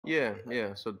Yeah,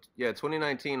 yeah. So yeah,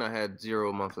 2019 I had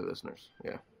 0 monthly listeners.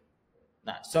 Yeah,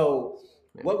 So,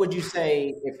 yeah. what would you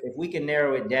say if we can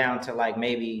narrow it down to like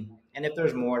maybe, and if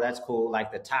there's more, that's cool,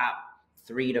 like the top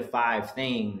 3 to 5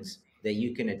 things that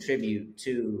you can attribute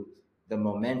to the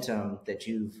momentum that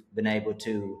you've been able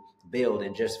to build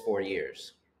in just 4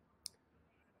 years?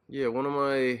 Yeah, one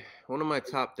of my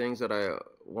top things that I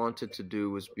wanted to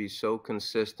do was be so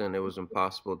consistent it was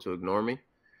impossible to ignore me.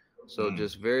 So Mm.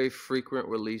 just very frequent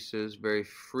releases, very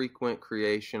frequent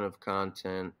creation of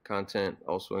content. Content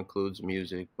also includes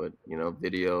music, but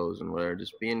videos and whatever.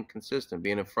 Just being consistent,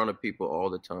 being in front of people all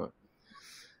the time.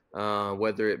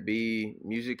 Whether it be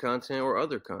music content or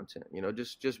other content,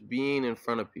 just being in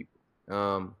front of people.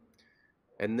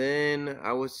 And then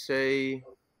I would say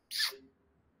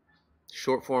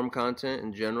short form content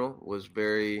in general was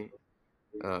very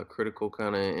critical,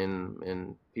 kind of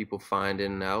in people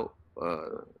finding out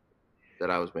that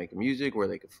I was making music, where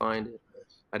they could find it.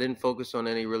 I didn't focus on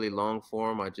any really long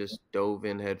form. I just dove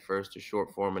in head first to short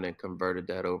form and then converted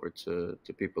that over to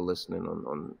people listening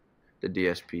on the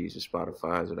DSPs, the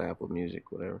Spotify's, or the Apple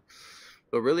Music, whatever.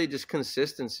 But really, just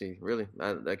consistency. Really,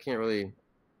 I can't really,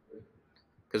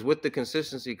 because with the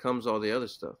consistency comes all the other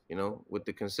stuff. With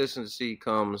the consistency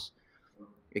comes,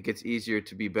 it gets easier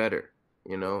to be better.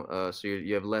 So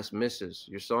you have less misses.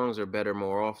 Your songs are better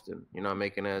more often. You're not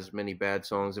making as many bad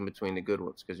songs in between the good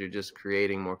ones because you're just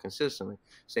creating more consistently.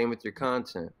 Same with your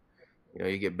content.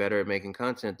 You get better at making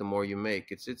content the more you make.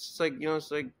 It's like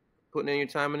it's like putting in your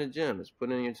time in the gym. It's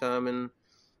putting in your time in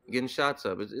getting shots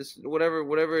up. It's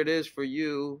whatever it is for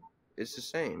you. It's the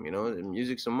same. The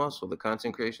music's a muscle. The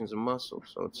content creation's a muscle.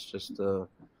 So it's just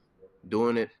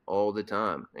doing it all the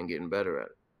time and getting better at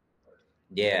it.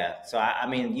 Yeah, so I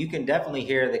mean, you can definitely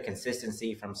hear the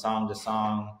consistency from song to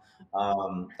song.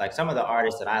 Like some of the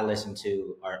artists that I listen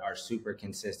to are super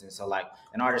consistent. So like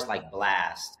an artist like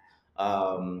Blast,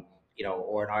 or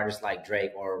an artist like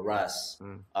Drake or Russ,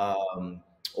 Mm. um,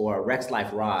 or Rex Life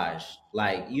Raj.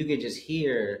 Like you could just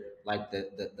hear like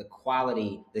the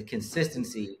quality, the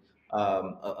consistency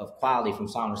of quality from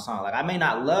song to song. Like I may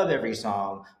not love every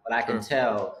song, but I can Sure.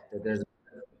 tell that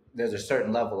there's a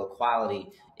certain level of quality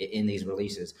in these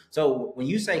releases. So when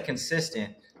you say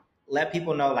consistent, let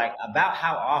people know like about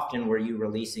how often were you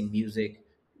releasing music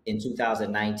in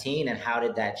 2019, and how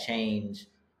did that change,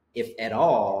 if at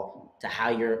all, to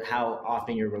how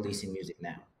often you're releasing music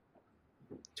now?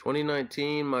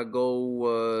 2019, my goal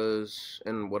was,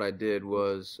 and what I did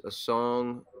was a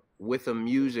song with a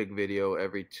music video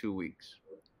every 2 weeks.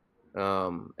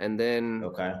 And then,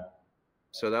 Okay.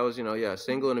 so that was, yeah, a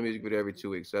single and a music video every 2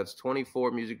 weeks. That's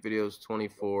 24 music videos,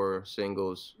 24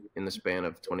 singles in the span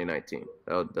of 2019.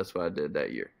 That's what I did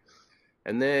that year.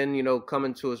 And then,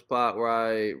 coming to a spot where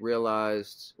I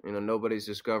realized, nobody's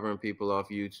discovering people off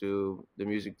YouTube. The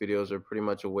music videos are pretty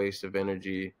much a waste of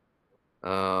energy.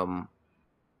 Um,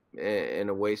 and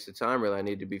a waste of time. Really, I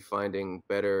need to be finding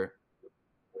better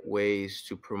ways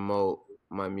to promote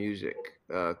my music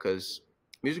because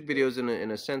music videos,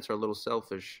 in a sense, are a little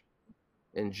selfish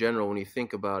in general when you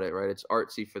think about it. Right? It's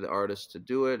artsy for the artist to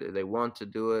do it. They want to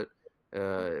do it,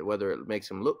 whether it makes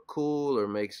them look cool or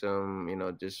makes them,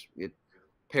 just it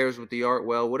pairs with the art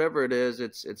well. Whatever it is,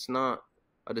 it's not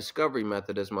a discovery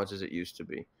method as much as it used to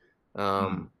be. Mm.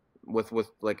 Um, with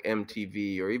like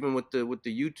MTV or even with the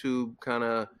YouTube kind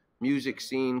of music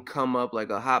scene come up,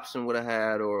 like a Hobson would have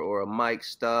had, or a Mike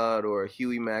Stud or a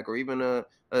Huey Mack or even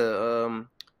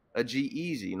a G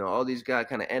Easy. All these guys,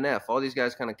 kind of NF, all these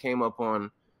guys kind of came up on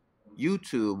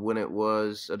YouTube when it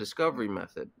was a discovery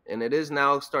method. And it is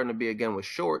now starting to be again with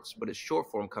shorts, but it's short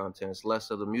form content. It's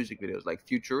less of the music videos. Like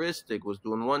Futuristic was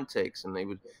doing one takes and they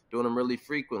were doing them really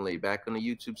frequently back on the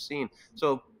YouTube scene.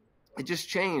 So it just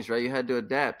changed, right? You had to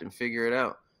adapt and figure it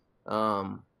out.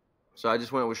 Um, so I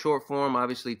just went with short form,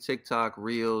 obviously TikTok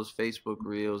Reels, Facebook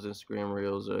Reels, Instagram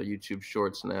Reels, YouTube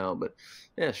Shorts now. But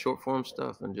yeah, short form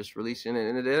stuff and just releasing it.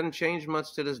 And it hasn't changed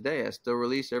much to this day. I still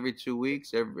release every 2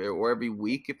 weeks, every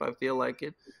week if I feel like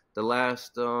it. The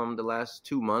last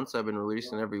 2 months I've been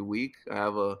releasing every week. I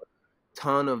have a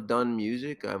ton of done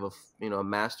music. I have a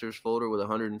masters folder with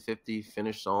 150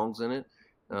 finished songs in it,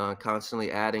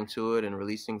 constantly adding to it and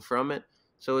releasing from it.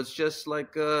 So it's just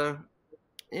like yeah,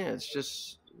 it's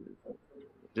just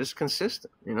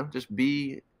consistent, just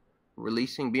be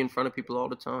releasing, be in front of people all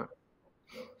the time.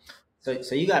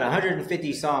 So you got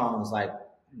 150 songs like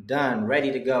done,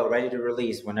 ready to go, ready to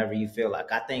release whenever you feel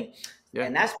like. I think, Yeah,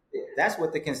 and that's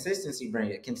what the consistency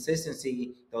brings.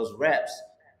 Consistency, those reps.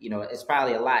 It's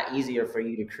probably a lot easier for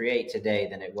you to create today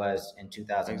than it was in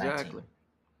 2019. exactly.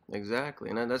 Exactly.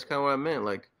 And that's kind of what I meant.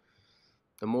 Like,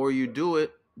 the more you do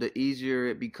it, the easier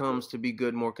it becomes to be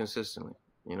good more consistently,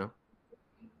 you know?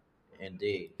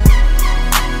 Indeed.